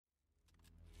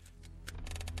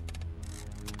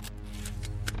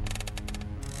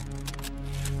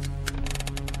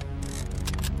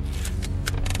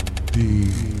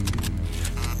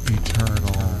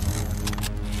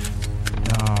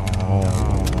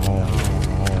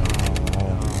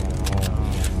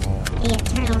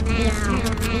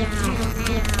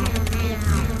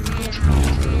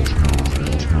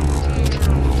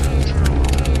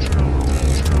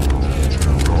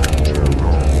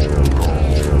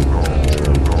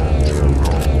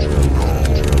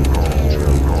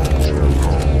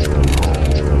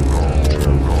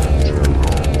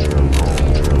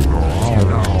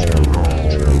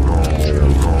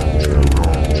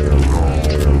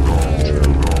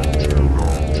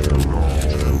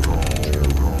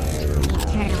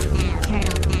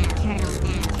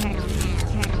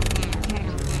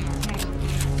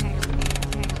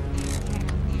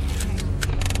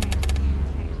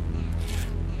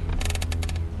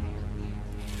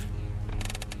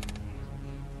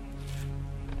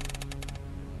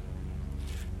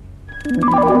The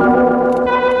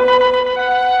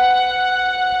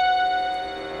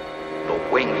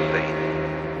wing thing.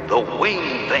 The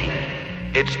wing thing.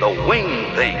 It's the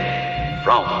wing thing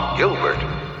from Gilbert.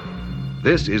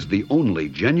 This is the only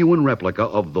genuine replica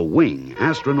of the wing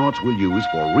astronauts will use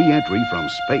for re-entry from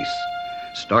space.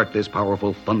 Start this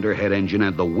powerful Thunderhead engine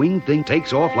and the wing thing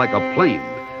takes off like a plane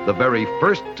the very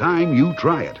first time you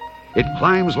try it. It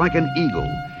climbs like an eagle.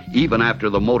 Even after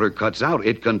the motor cuts out,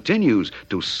 it continues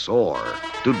to soar,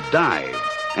 to dive,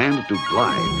 and to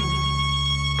glide.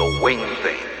 The wing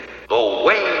thing. The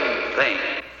wing thing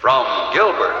from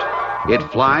Gilbert. It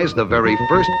flies the very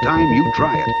first time you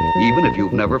try it, even if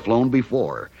you've never flown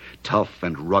before. Tough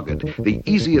and rugged, the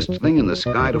easiest thing in the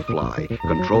sky to fly.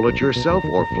 Control it yourself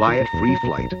or fly it free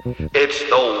flight. It's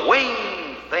the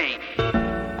wing thing.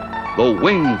 The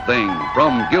wing thing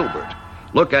from Gilbert.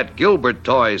 Look at Gilbert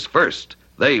toys first.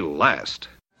 They last.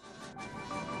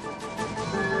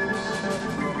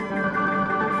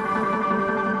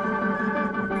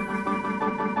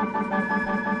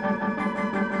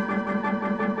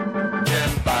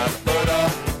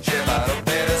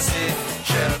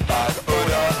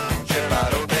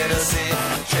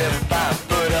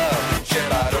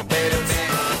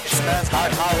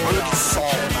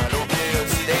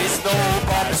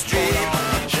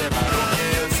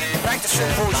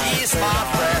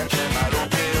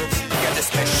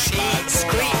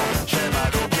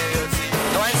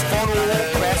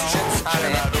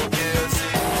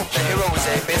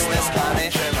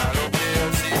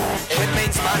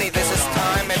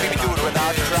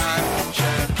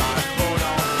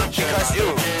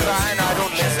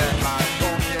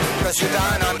 You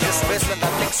dine, I'm just whistling that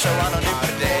thing so on a loop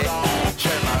today.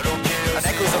 And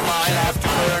echoes of my life to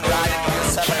burn right into your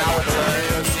 7-hour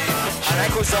turn. And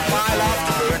echoes of my life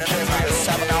to burn into your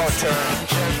 7-hour turn.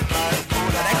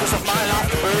 And echoes of my life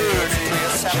to burn into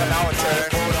your 7-hour turn.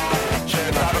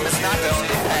 The problem is not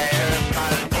only pain.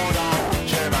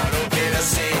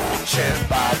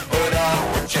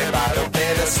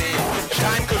 The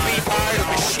time could be part of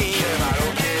a machine.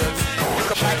 You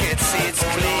could pack it, see it's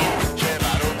clean.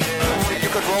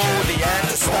 Roll the end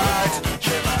to start,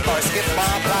 or skip my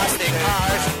plastic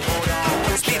heart.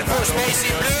 It's been for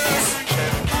spacey blues,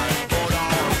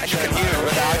 and you can hear it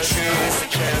without shoes. You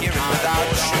can hear it without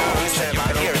shoes. You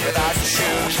can hear it without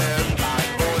shoes.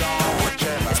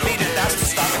 It's beating that's to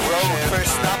stop the road.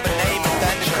 First number name and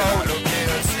then the code.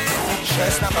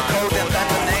 First number code and then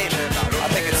the name. I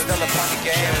think it's still a funny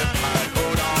game.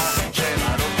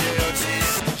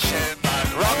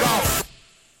 Rock off.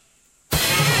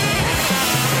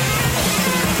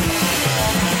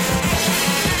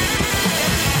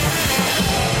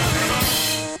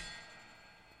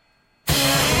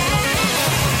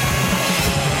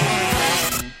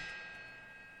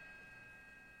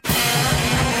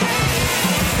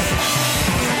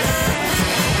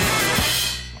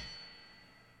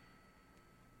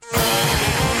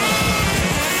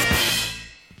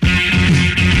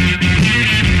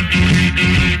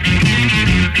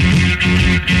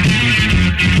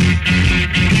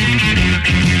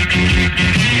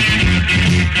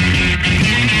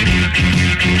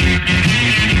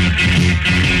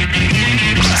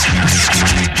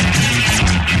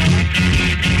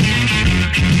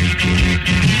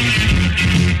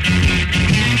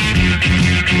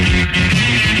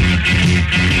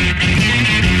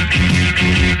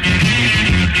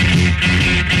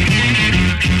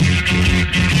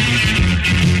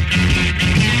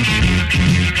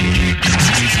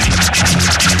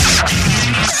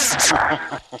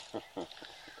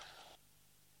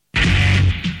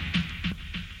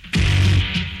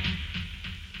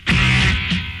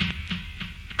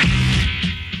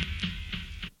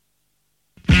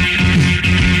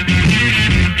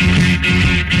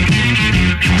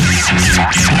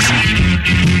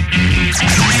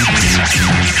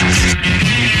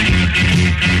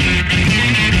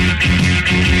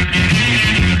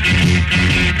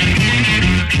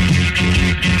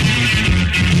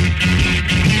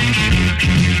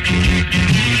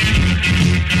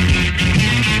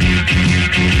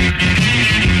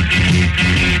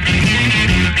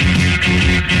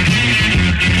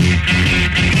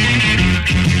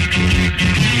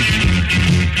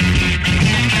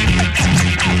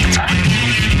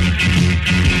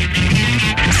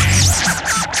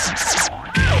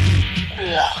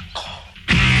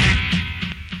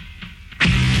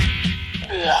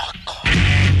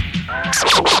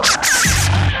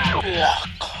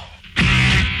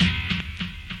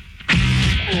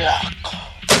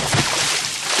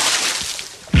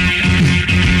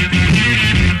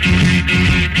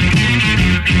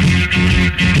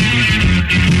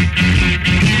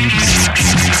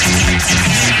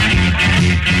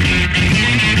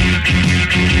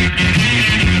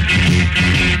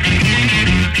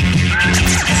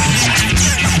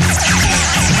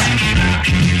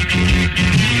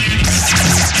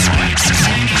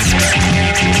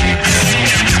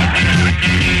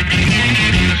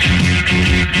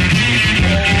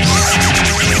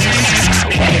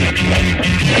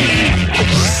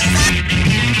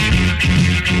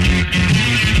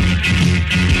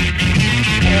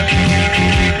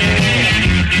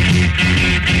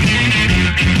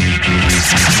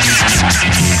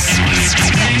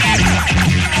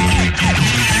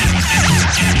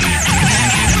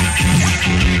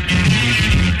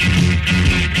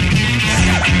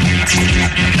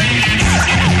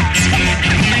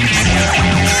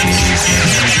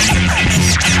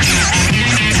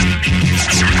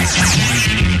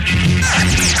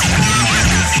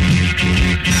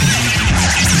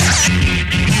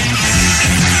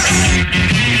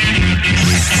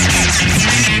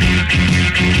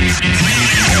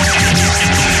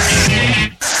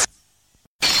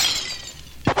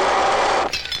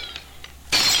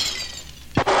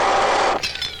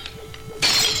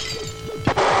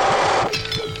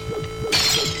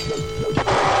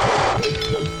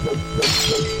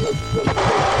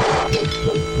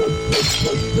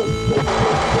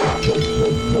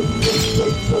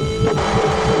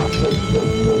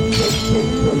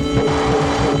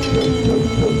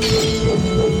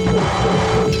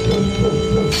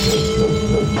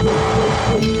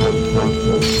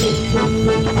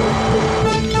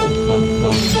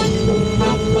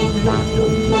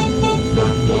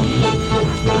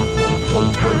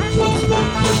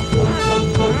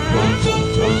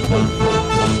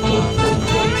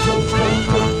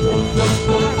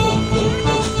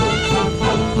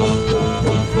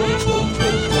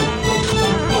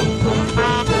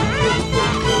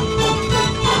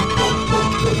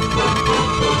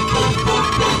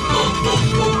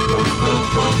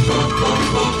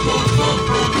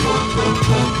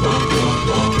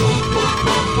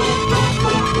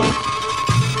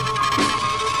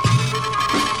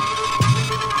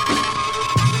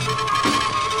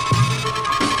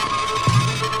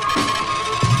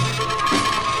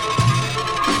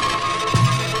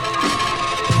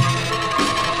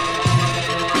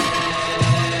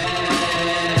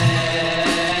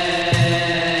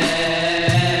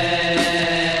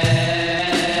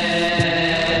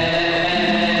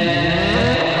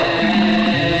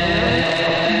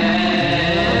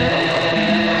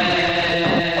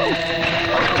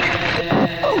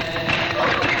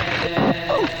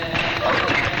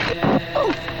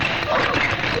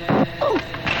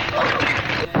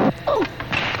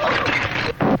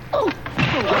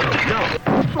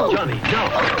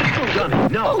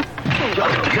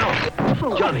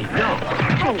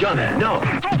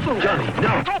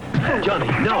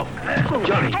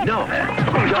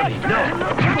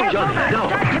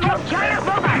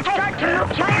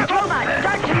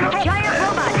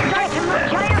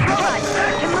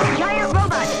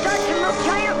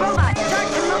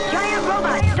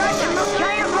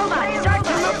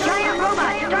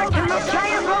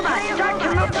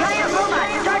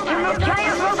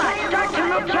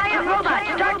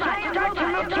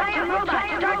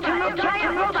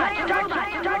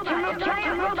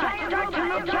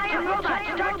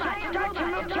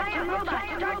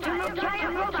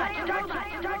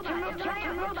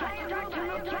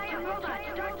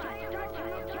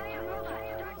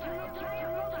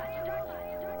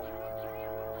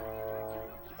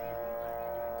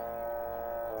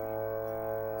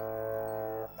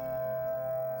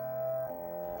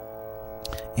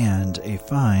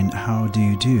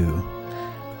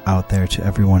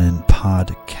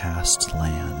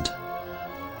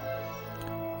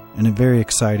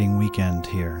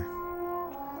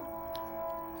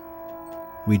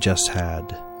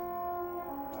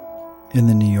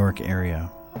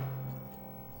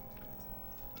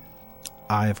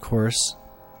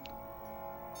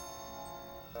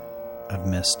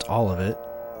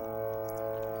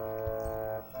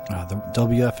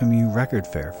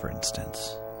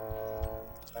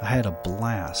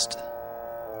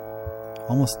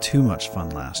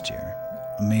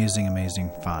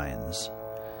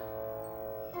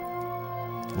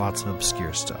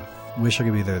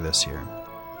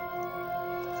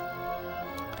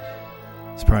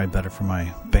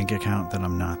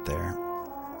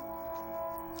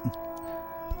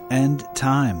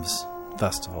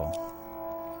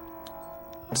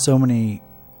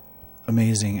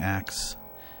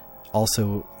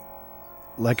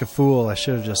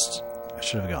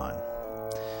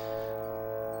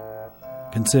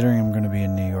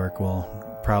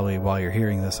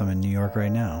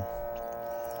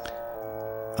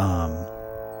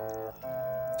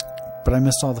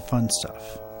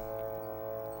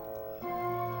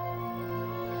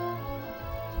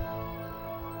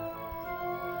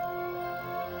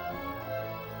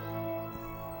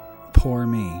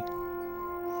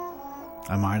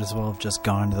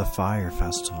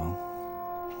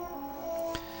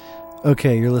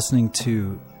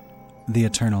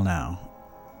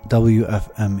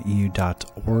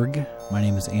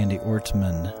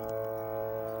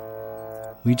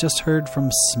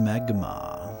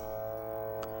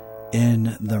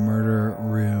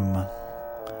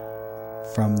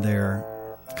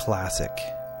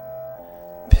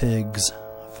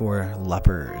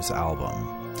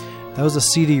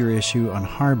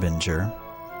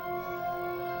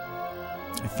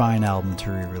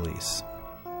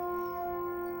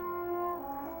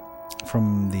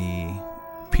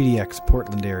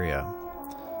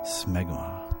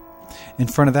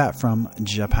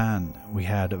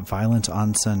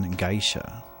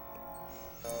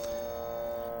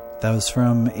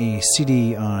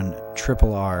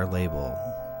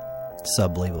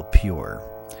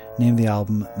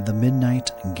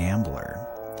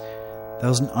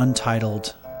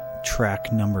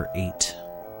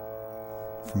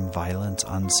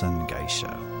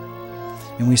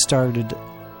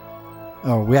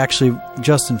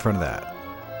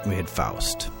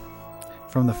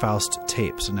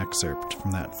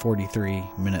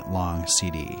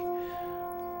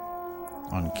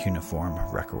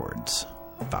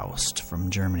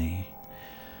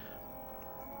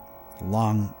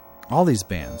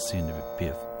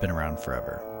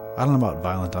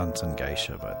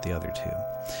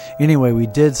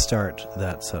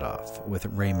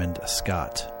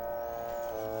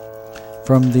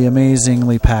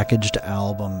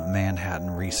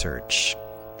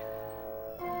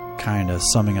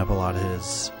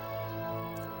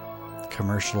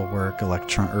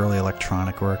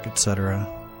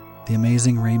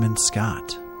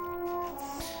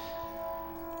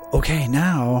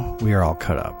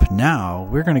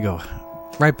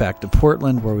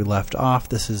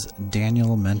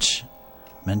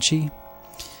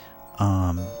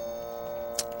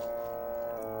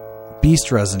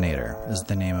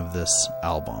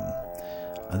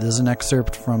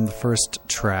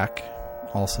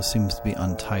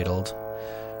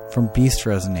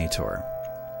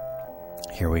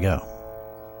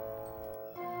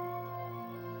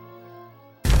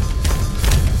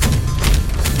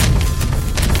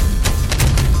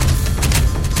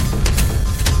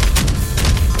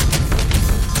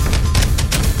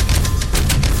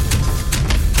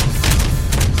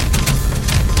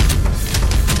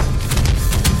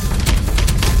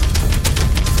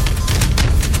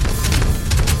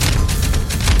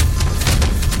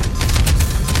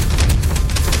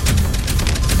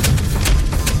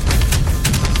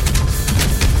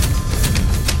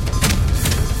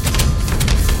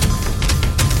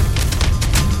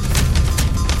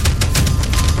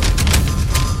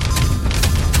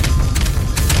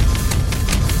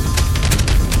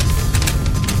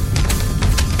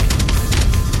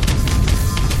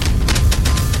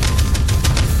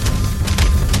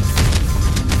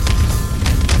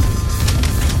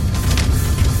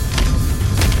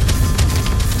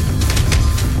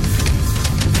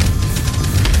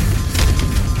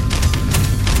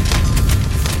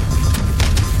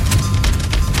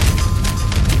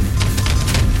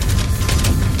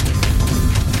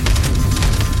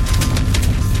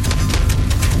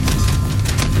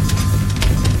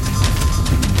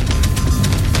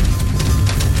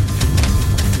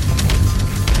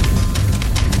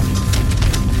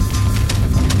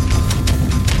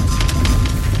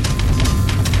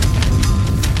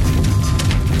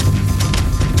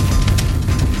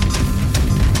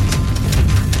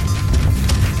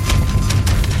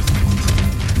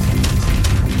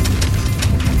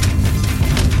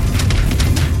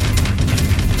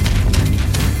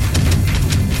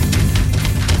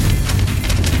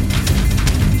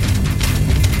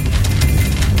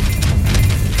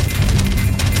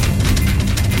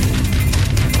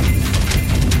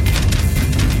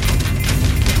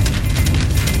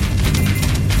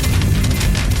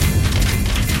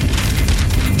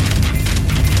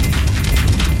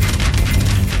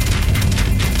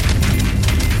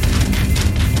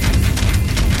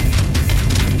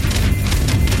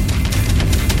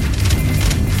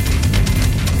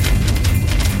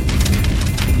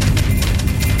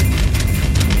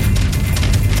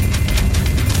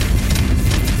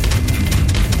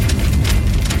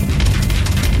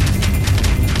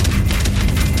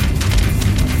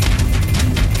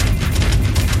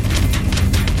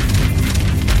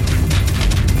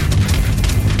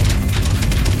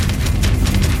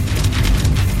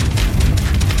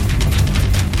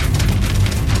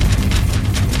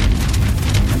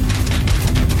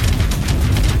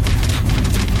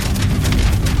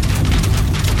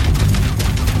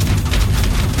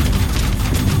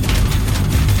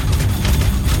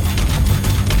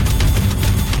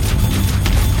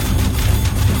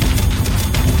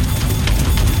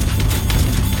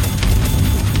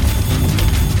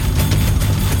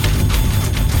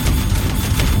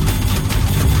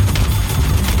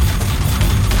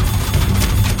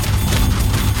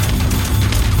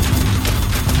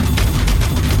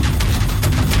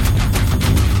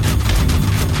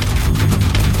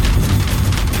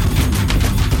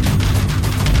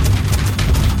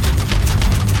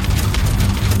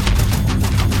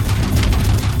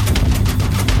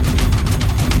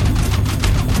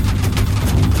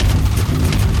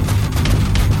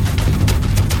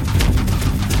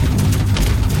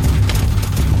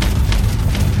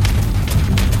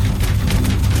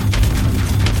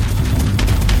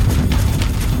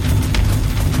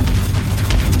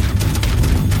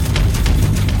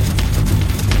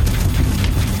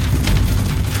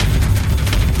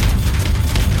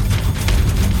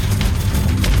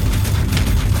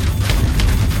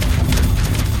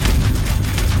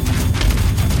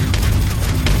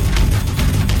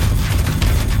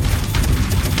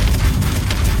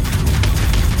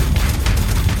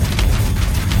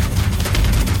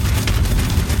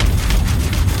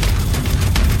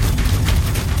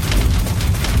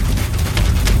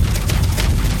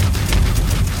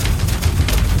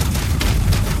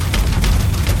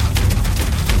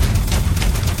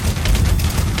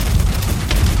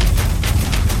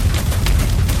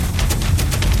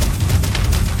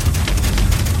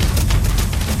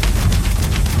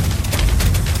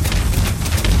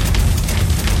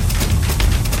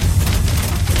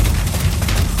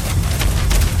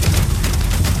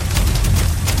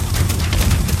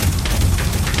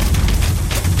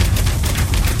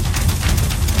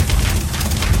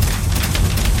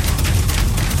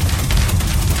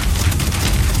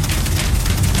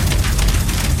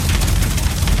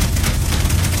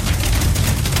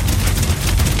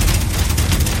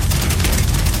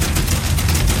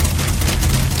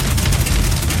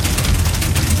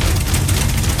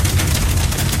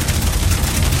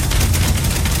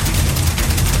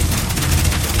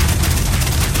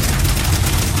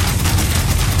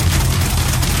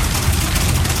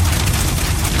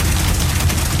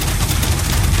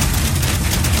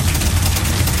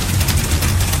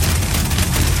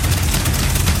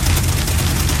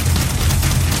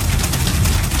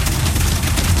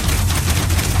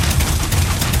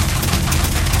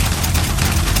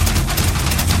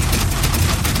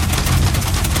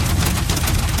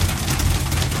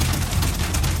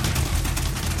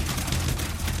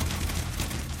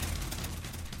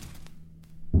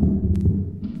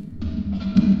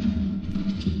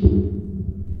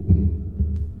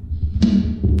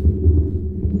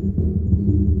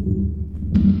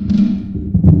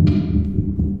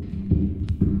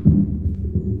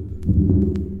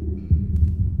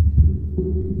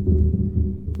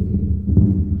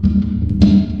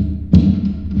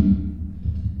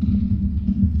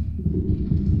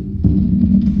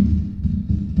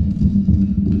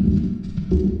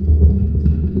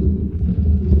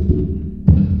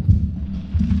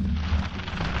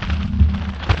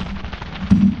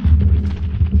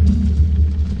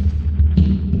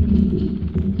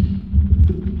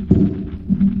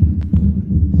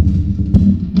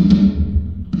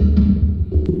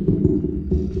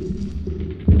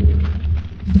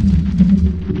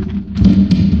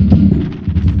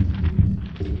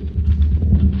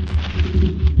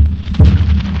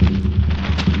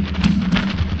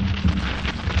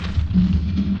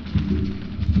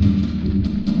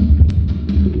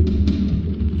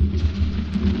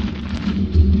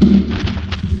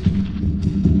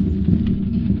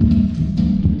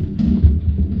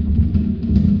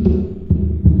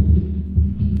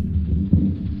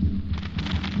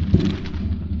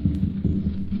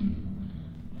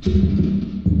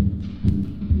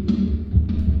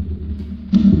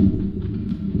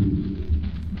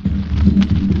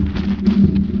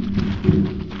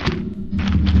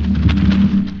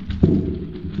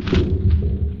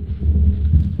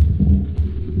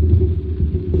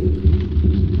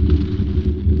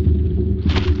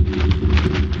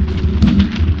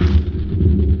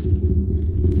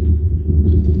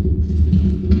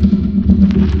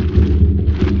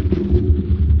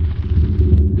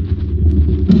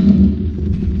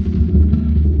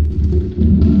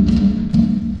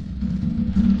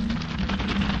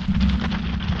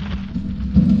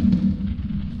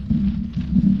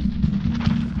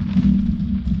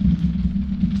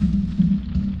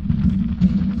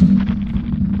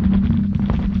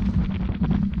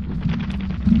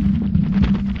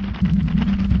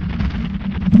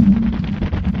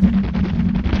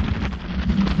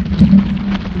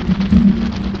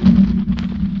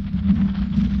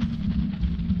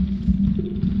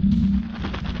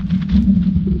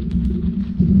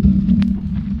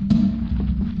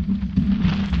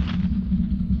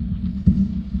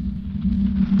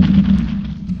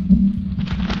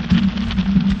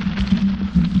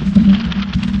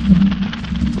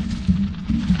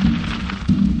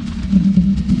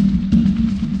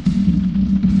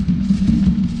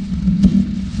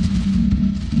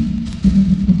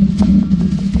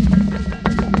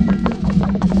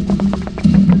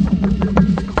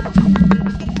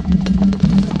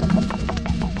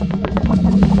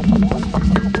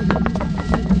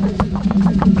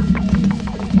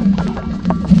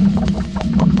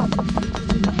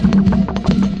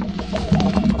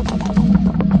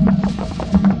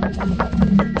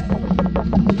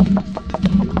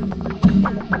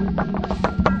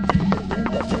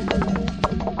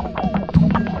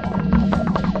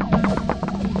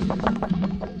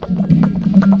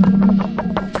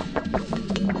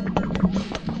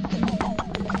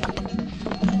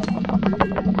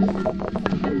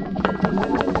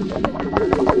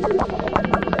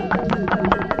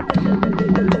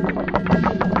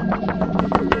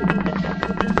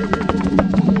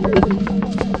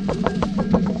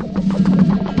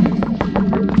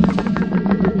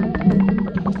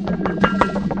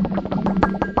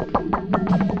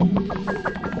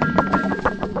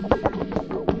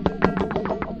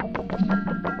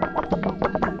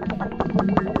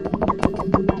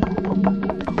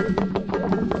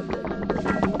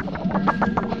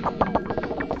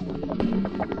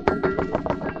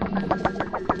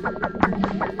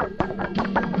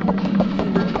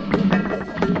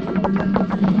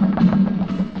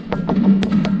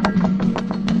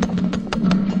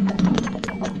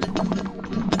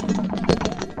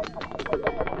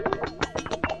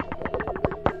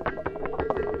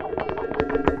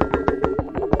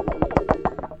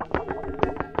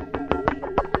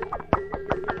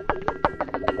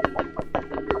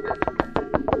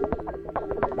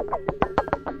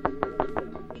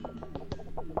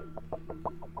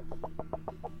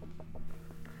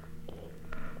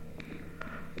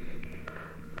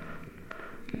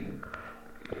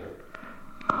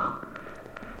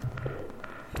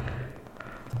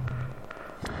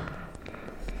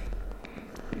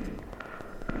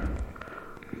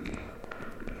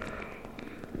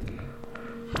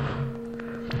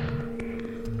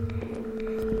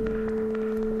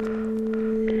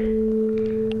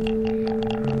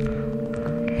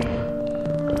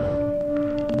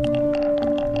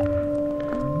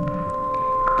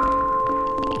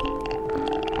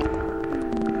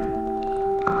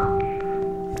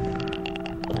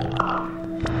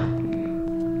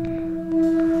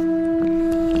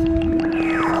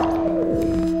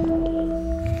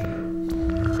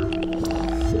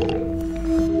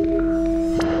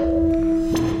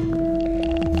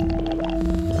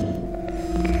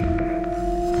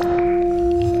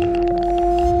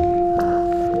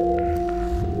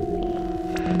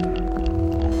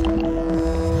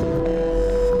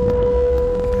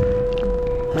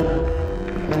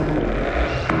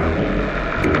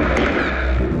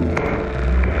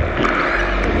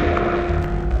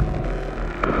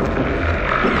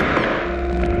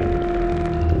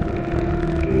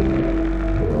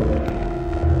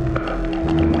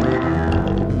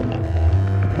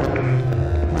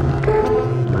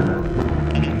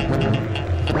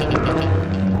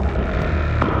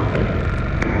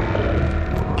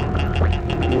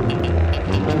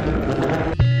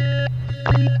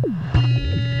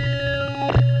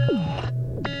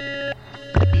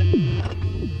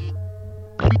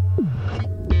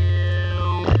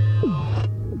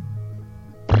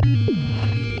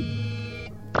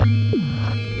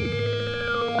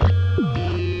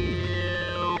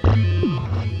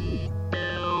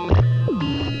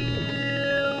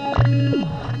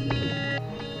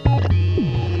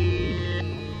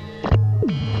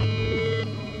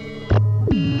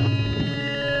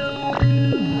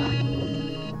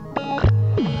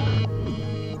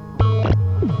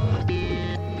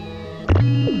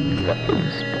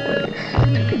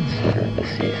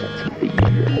 seasons of the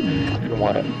year and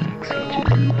what effects each of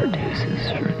them produces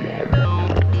for them,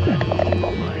 but all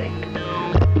alike,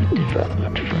 but differ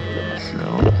much from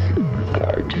themselves in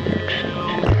regard to their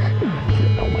changes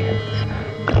in the winds,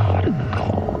 God and the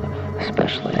cold,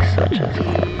 especially such as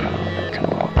are common to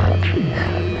all countries,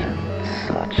 and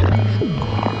such as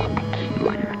are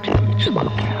peculiar to each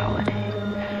locality.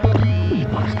 We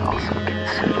must also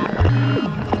consider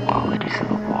the qualities of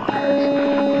the waters,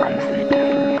 for as they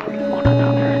differ from one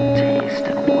another in taste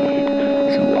and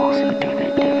weight, so also do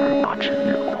they differ much in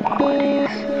their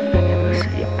qualities. In the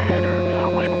same manner,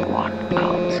 when one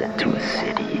comes into a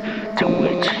city to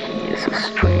which he is a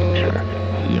stranger,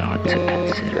 he ought to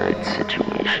consider its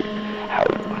situation, how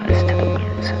it lies to the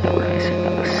winds and the rising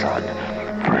of the sun,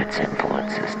 for its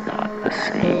influence is not the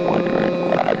same whether it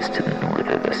lies to the north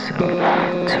or the south,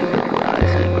 to the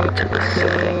rising or to the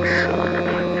setting sun.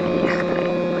 These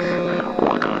things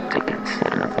one ought to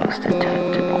consider most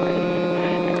attentively,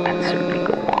 and concerning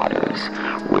the waters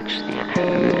which the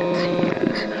inhabitants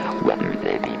use, whether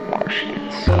they be marshy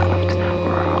and soft,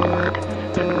 or hard,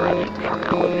 and running from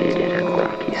elevated and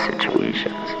rocky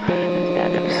situations, and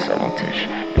that if saltish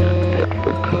and unfit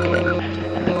for cooking,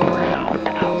 and the ground,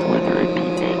 whether it be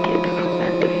naked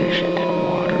and deficient in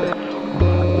water,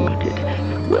 or wooded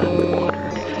and well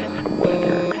watered, and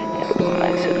whether it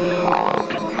lies in a hollow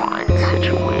confined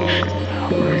situation,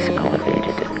 or is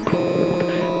elevated and cold,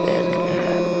 and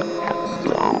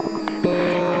bone,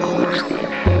 in which the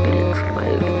inhabitants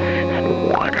live, and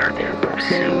what are their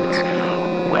pursuits,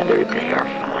 whether they are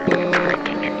fond of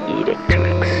drinking and eating to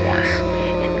excess,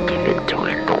 and given to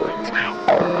indolence,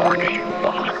 or are they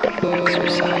fond of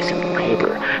exercise and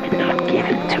labor, and not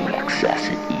given to excess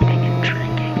in eating and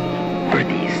drinking. For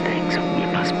these things we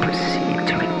must proceed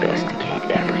to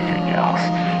investigate everything else,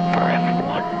 for if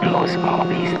one knows all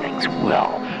these things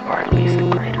well, or at least the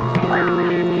greater part of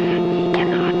them, he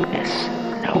cannot miss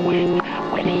knowing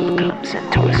when he comes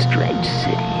into a strange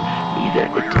city, either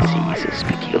the diseases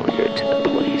peculiar to the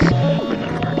place, or the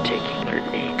particular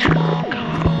nature of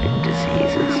common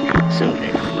diseases, so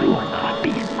that he will not be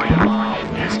in doubt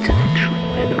as to the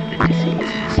treatment of the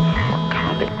diseases, or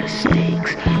common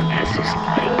mistakes, as is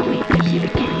likely to be the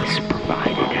case,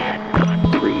 provided had not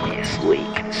previously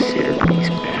considered these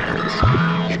matters,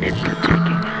 and in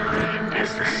particular, as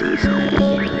the season of the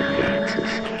year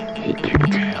advances, he can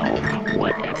tell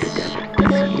what epidemic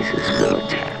diseases will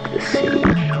attack the city,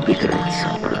 either in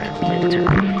summer and winter,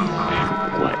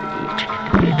 and what each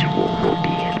individual will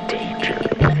be in danger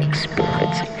of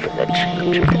experiencing from the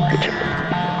change of regimen,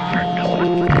 for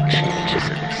knowing the changes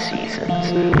in the seasons,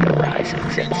 the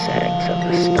risings and settings of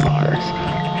the stars,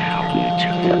 and how each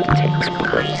of them takes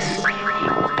place, he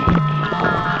will be able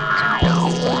to know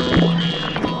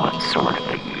what sort of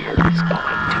a year is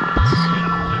going to ensue.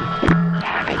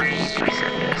 Having made these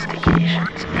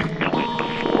investigations and knowing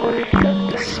beforehand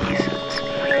the seasons,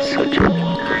 such a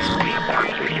one must be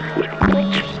acquainted with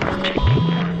each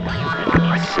particular, and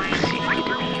must succeed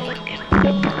in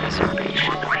the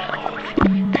preservation of health,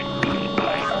 and be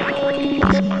by no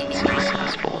means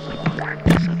unsuccessful in the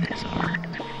practice of his art,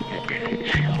 and if it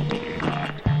shall be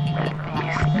thought that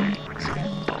these things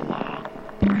belong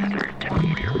rather to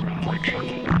meteorology,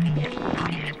 it will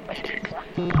be admitted,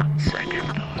 on second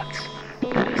thoughts,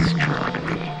 that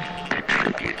astronomy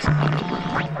contributes not a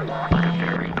little, but a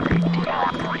very great deal,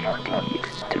 indeed,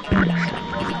 to medicine,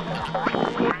 for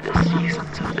with the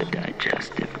seasons of the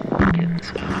digestive organs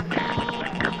of man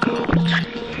undergo a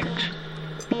change.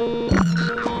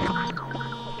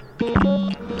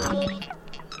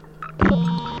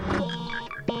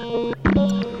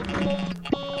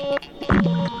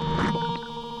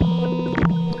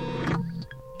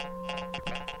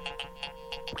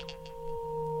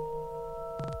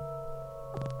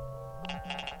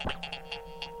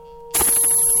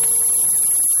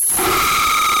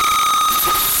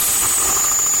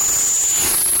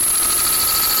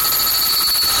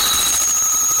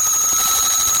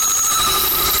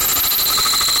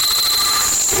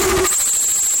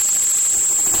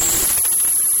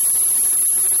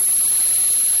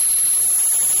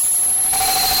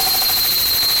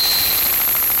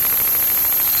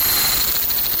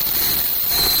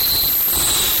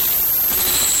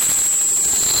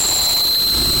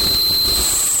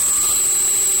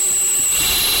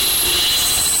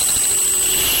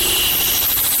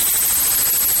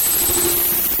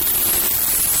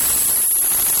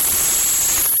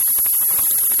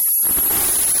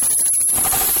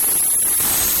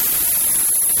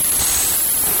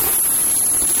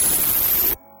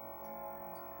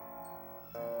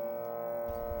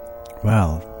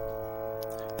 Well,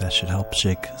 that should help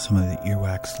shake some of the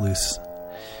earwax loose.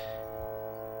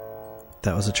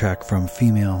 That was a track from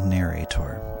Female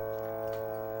Narrator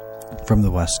from the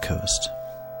West Coast.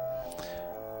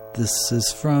 This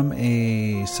is from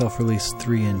a self-released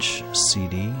 3-inch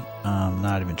CD.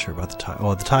 Not even sure about the title.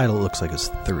 Well, the title looks like it's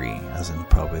 3, as in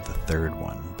probably the third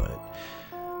one, but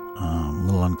a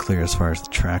little unclear as far as the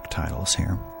track titles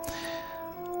here.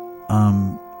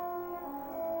 I'll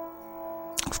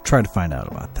try to find out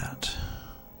about that.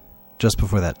 Just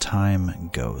before that, Time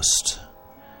Ghost,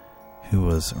 who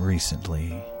was very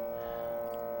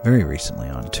recently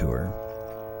on tour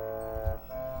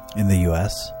in the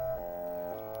US,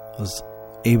 was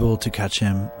able to catch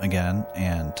him again,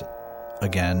 and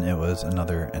again it was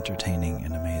another entertaining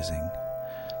and amazing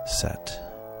set.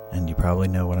 And you probably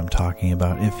know what I'm talking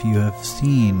about if you have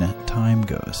seen Time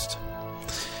Ghost.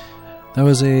 That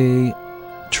was a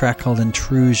track called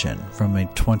Intrusion from a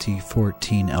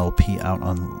 2014 LP out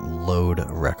on Load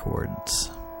Records.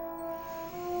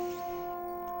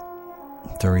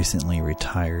 The recently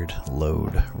retired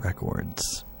Load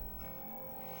Records.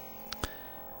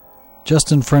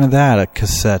 Just in front of that, a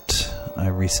cassette I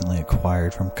recently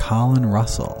acquired from Colin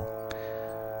Russell.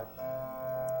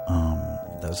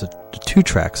 Those are 2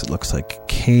 tracks, it looks like.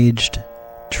 Caged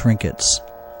Trinkets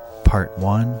Part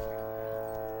 1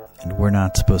 and We're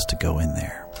Not Supposed to Go In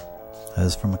There. That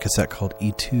is from a cassette called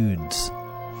Etudes.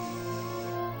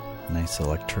 Nice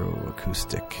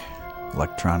electroacoustic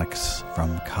electronics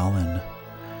from Colin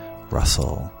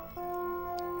Russell.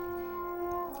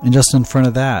 And just in front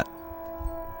of that,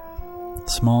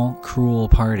 Small Cruel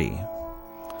Party.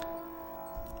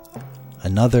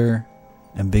 Another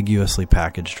ambiguously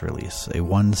packaged release, a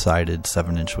one-sided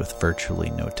 7-inch with virtually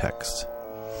no text.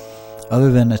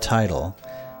 Other than a title,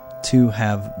 To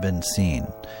Have Been Seen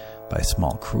by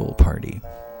Small Cruel Party.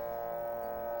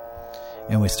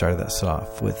 And we started that set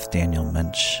off with Daniel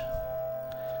Mensch.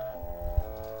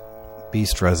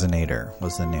 Beast Resonator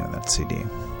was the name of that CD.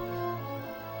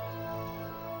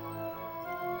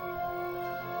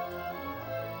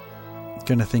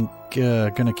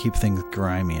 Gonna keep things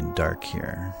grimy and dark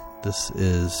here. This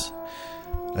is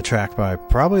a track by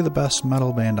probably the best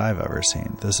metal band I've ever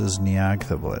seen. This is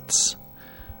Neagthablitz.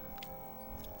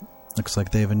 Looks like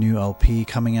they have a new LP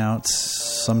coming out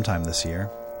sometime this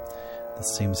year.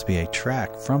 This seems to be a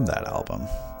track from that album.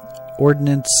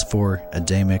 Ordnance for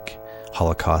Adamic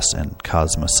Holocaust and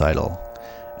Cosmocidal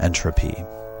Entropy.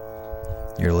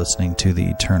 You're listening to The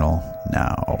Eternal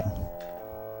Now.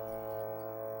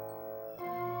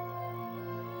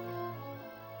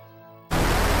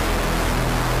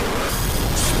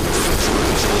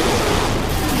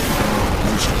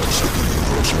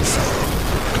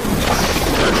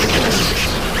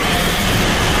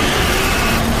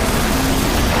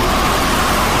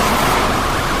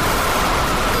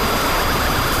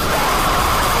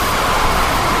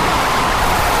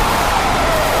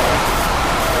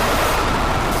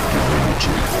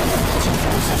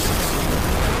 Forces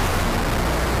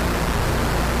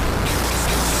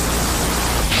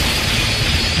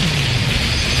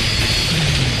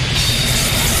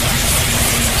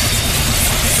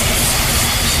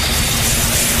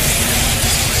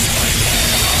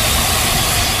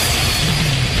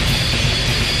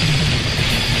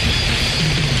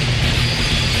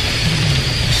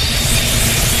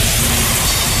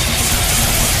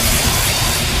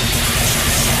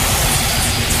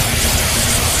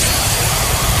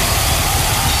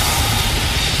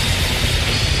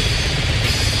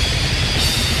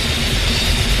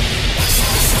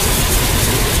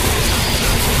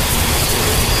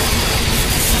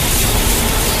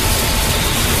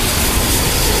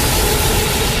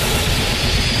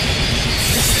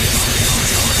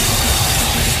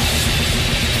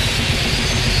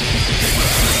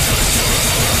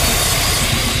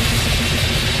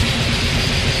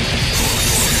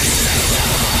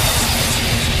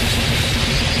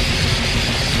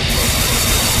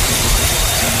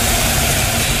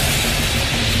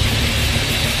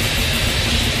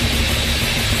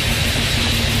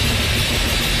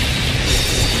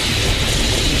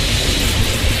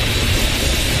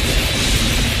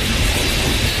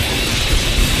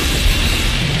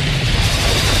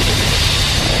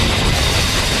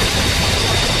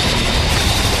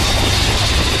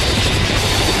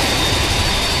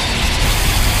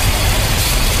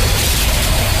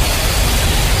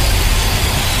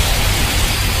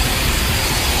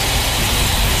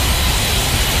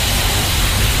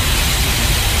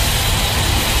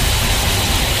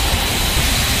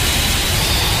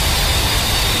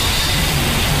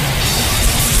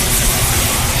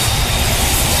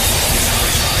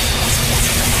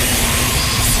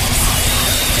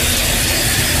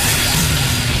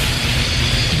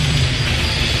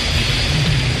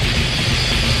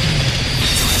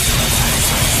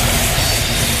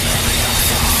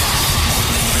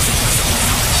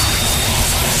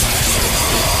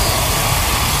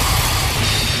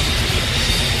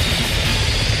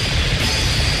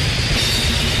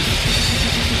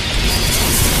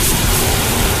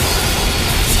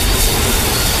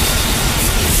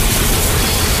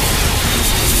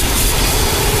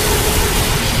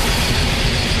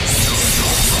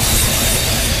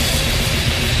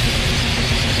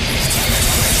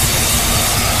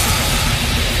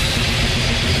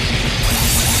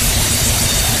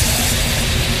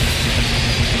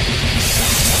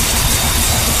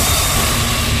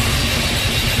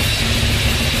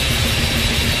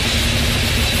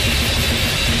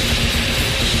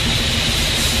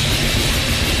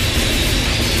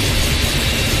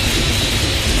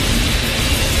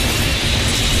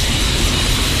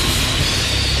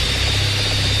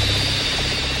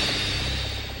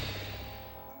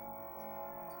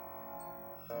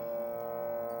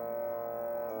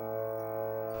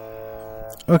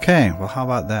Okay, well, how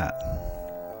about that?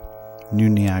 New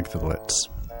Neagnolitz.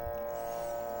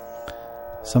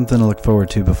 Something to look forward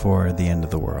to before the end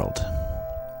of the world.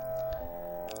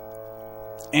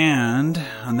 And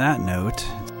on that note,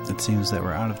 it seems that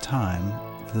we're out of time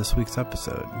for this week's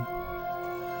episode.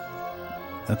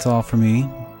 That's all for me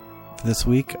for this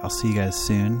week. I'll see you guys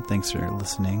soon. Thanks for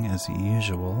listening as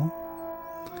usual.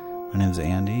 My name is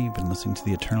Andy. You've been listening to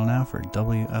The Eternal Now for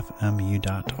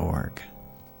WFMU.org.